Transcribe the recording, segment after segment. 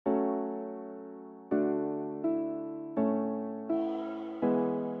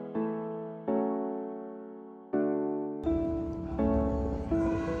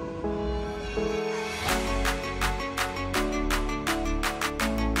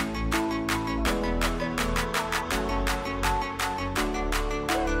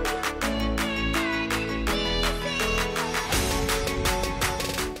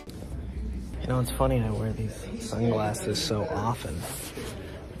funny I wear these sunglasses so often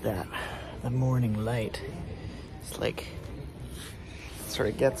that the morning light, it's like, sort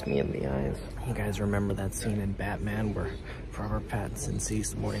of gets me in the eyes. You guys remember that scene in Batman where Robert Pattinson sees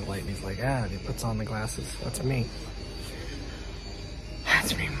the morning light and he's like, ah, and he puts on the glasses. That's me.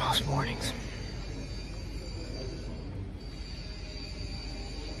 That's me most mornings.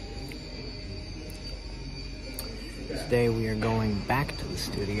 Today we are going back to the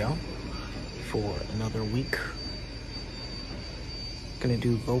studio for another week. Gonna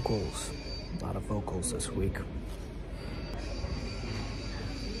do vocals. A lot of vocals this week.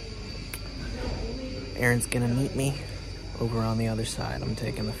 Aaron's gonna meet me over on the other side. I'm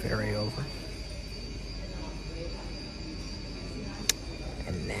taking the ferry over.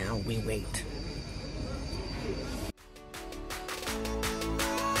 And now we wait.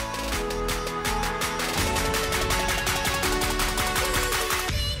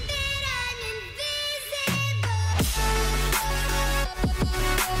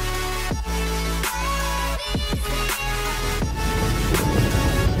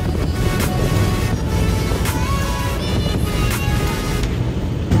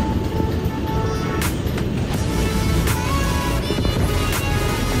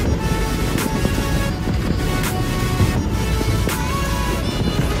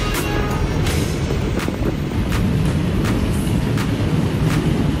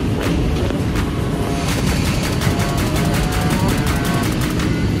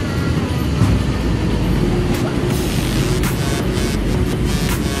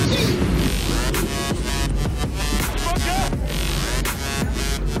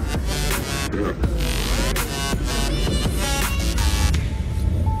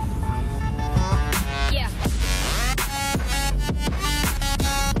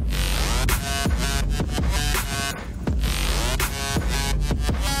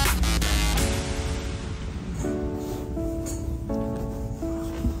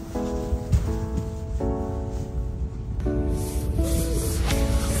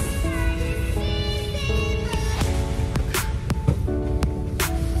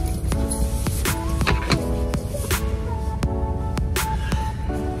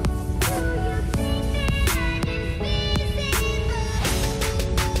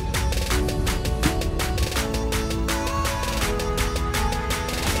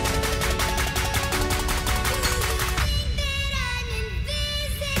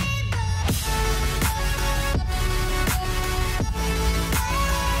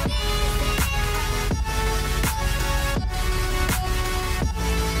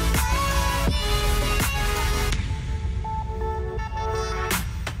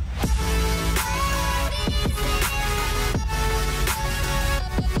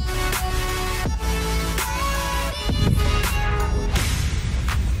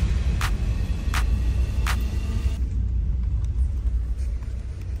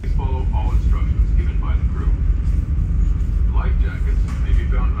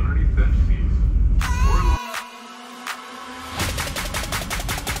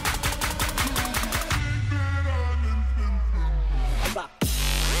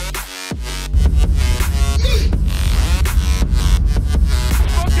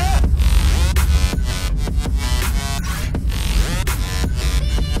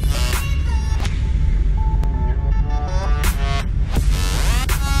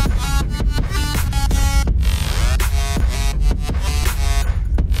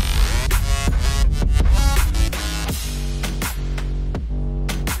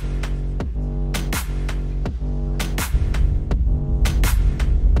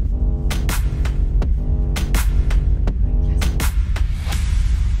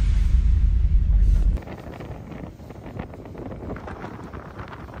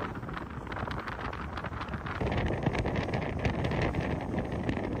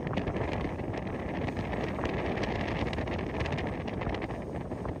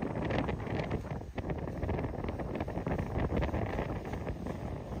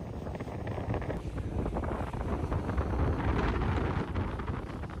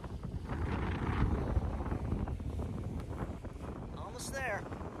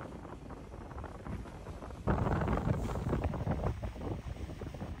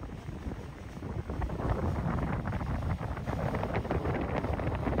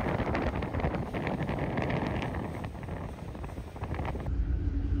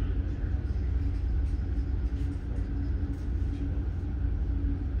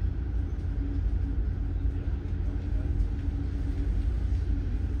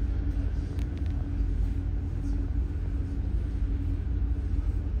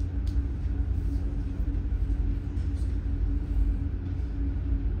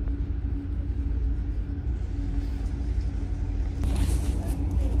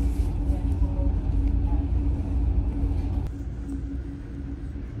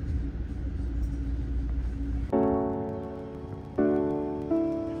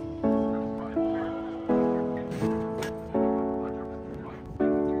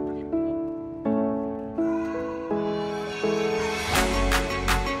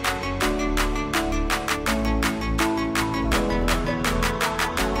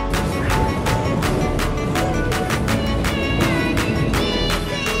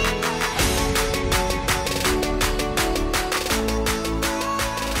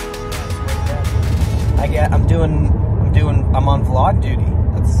 Yeah, I'm on vlog duty.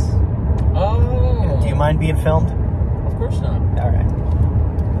 That's. Oh. Do you mind being filmed? Of course not. All right.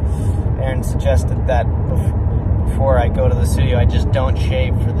 Aaron suggested that before I go to the studio, I just don't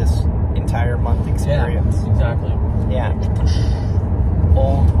shave for this entire month experience. Yeah, exactly. Yeah.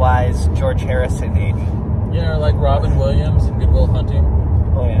 Old, wise George Harrison, Aidan. Yeah, like Robin Williams in Good Will Hunting.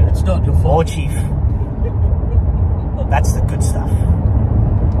 Oh, yeah. It's not your fault. Oh, Chief. That's the good stuff.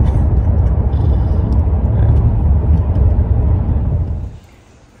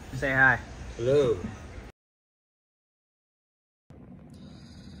 Say hi. Hello.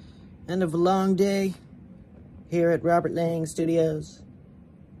 End of a long day here at Robert Lang Studios.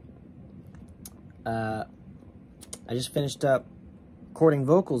 I just finished up recording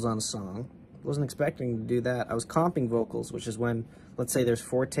vocals on a song. Wasn't expecting to do that. I was comping vocals, which is when, let's say there's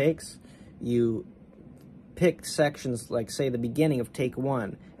 4 takes, you pick sections like, say, the beginning of take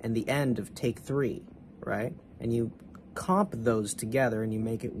 1 and the end of take 3, right? And you comp those together and you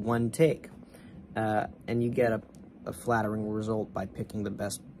make it 1 take. And you get a flattering result by picking the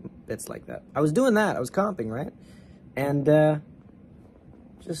best bits like that. I was doing that. I was comping, right? And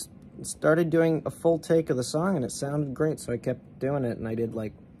just started doing a full take of the song, and it sounded great, so I kept doing it, and I did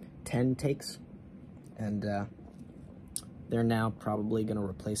like 10 takes. And they're now probably going to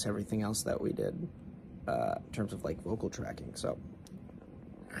replace everything else that we did in terms of like vocal tracking. So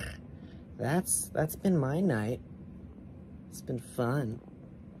that's been my night. It's been fun.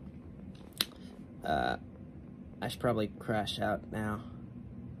 I should probably crash out now.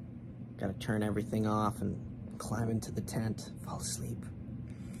 Gotta turn everything off and climb into the tent, fall asleep.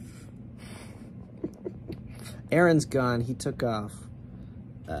 Aaron's gone. He took off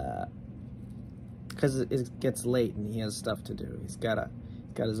because it gets late and he has stuff to do. He's got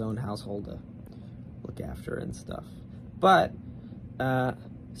his own household to look after and stuff. But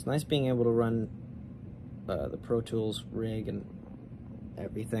it's nice being able to run the Pro Tools rig and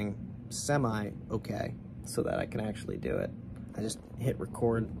everything semi-okay so that I can actually do it. I just hit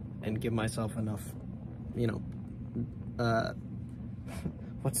record and give myself enough, you know,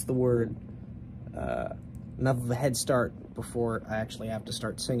 what's the word? Enough of a head start before I actually have to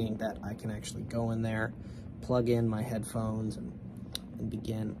start singing that I can actually go in there, plug in my headphones, and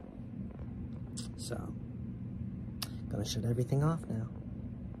begin. So, gonna shut everything off now.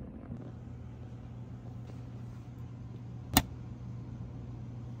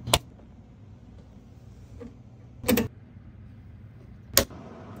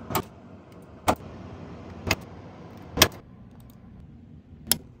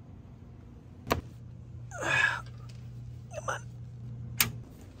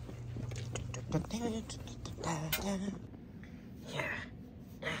 Yeah.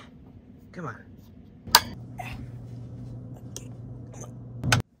 Come on. Okay.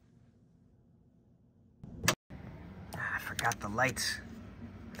 I forgot the lights.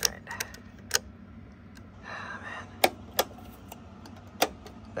 All right. Oh,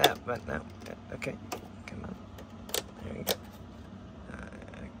 man. But no. Okay. Come on. There you go.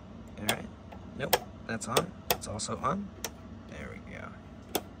 All right. Nope. That's on. It's also on. There we go.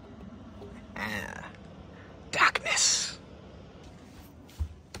 Ah. Darkness.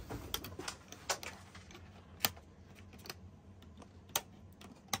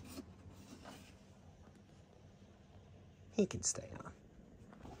 He can stay on.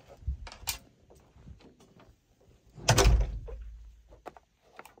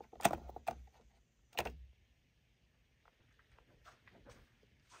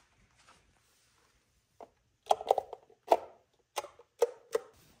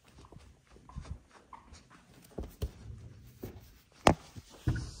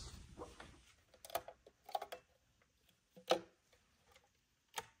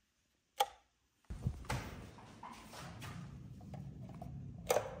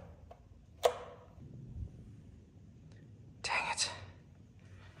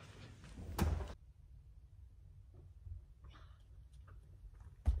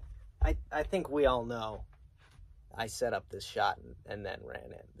 I think we all know I set up this shot and then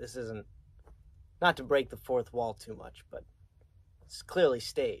ran in. This isn't, not to break the fourth wall too much, but it's clearly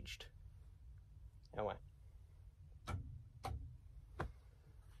staged. Anyway.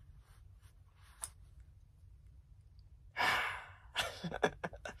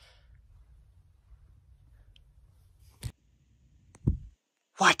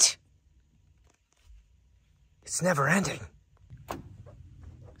 What? It's never ending.